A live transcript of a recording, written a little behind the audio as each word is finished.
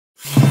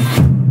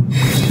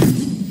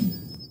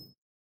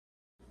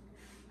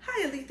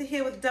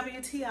here with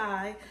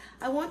WTI.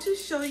 I want to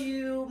show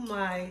you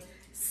my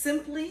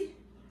Simply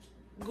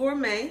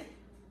Gourmet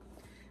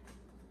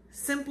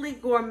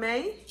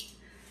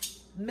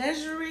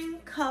measuring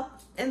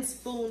cup and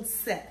spoon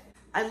set.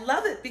 I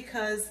love it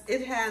because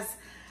it has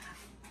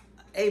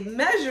a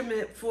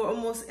measurement for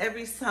almost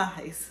every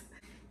size.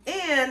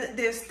 And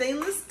they're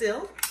stainless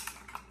steel.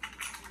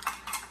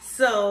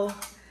 So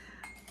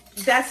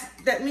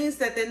that means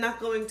that they're not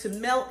going to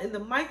melt in the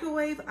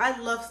microwave. I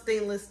love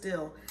stainless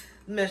steel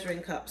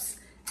measuring cups.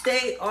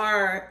 They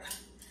are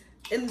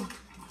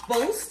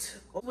embossed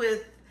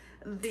with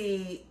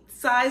the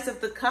size of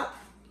the cup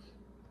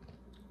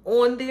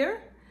on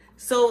there,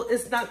 so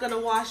it's not going to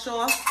wash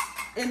off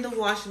in the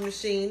washing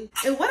machine.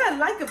 And what I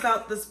like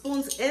about the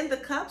spoons and the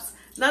cups,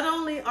 not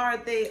only are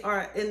they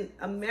in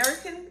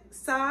American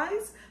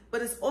size,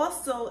 but it's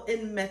also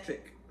in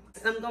metric.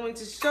 And I'm going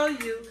to show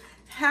you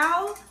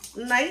how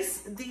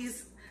nice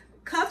these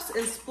cups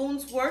and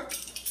spoons work.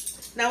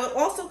 Now it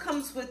also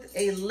comes with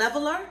a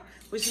leveler,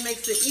 which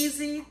makes it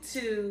easy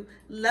to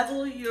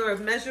level your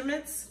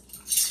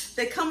measurements.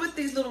 They come with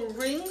these little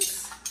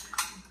rings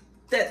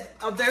that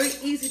are very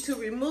easy to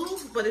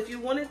remove, but if you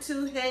wanted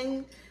to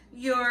hang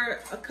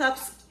your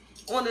cups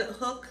on a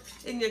hook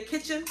in your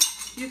kitchen,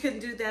 you can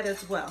do that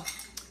as well.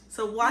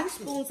 So watch,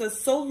 spoons are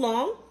so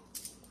long,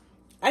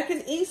 I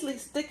can easily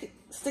stick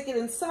it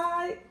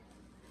inside,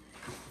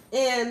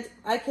 and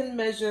I can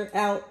measure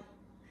out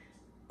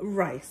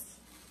rice.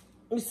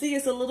 You see,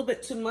 it's a little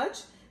bit too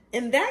much.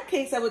 In that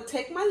case, I would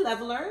take my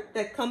leveler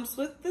that comes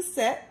with the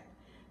set,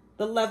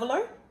 the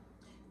leveler,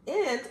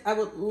 and I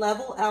would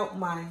level out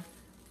my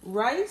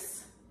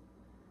rice.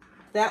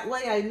 That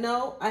way I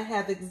know I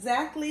have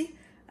exactly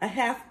a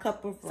half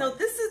cup of rice. So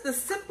this is the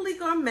Simply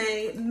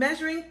Gourmet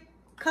measuring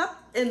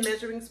cup and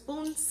measuring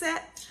spoon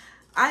set.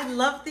 I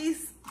love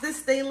this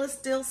stainless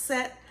steel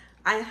set.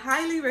 I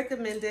highly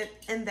recommend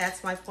it, and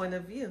that's my point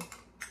of view.